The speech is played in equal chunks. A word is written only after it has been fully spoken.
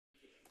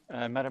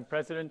Madam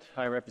President,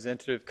 High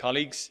Representative,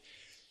 colleagues,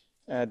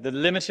 the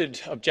limited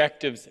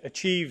objectives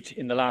achieved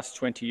in the last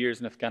 20 years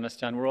in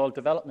Afghanistan were all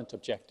development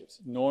objectives,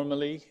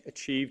 normally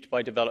achieved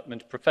by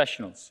development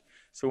professionals.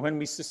 So when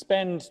we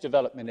suspend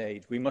development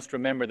aid, we must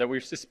remember that we're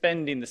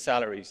suspending the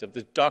salaries of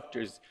the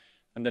doctors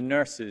and the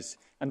nurses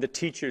and the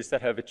teachers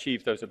that have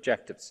achieved those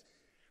objectives.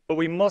 But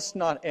we must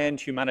not end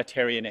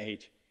humanitarian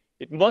aid.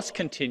 It must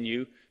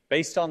continue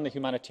based on the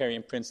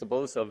humanitarian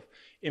principles of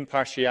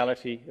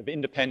impartiality, of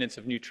independence,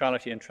 of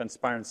neutrality and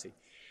transparency.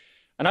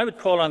 And I would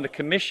call on the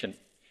Commission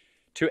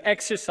to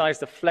exercise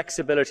the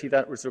flexibility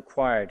that was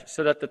required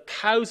so that the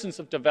thousands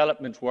of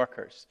development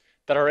workers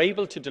that are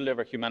able to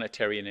deliver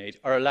humanitarian aid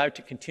are allowed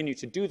to continue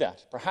to do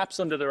that, perhaps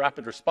under the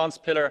rapid response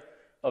pillar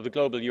of the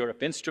Global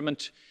Europe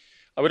Instrument.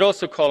 I would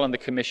also call on the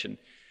Commission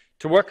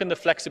to work on the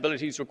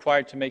flexibilities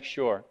required to make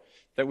sure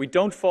that we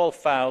don't fall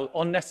foul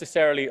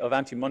unnecessarily of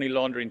anti-money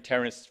laundering,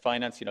 terrorist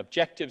financing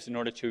objectives in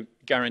order to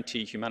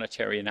guarantee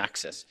humanitarian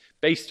access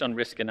based on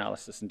risk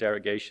analysis and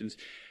derogations.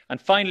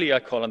 And finally, I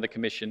call on the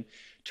Commission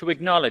to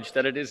acknowledge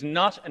that it is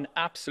not an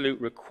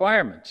absolute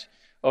requirement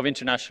of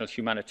international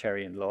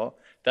humanitarian law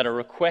that a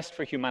request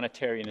for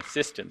humanitarian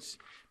assistance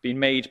be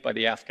made by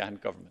the Afghan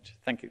government.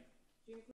 Thank you.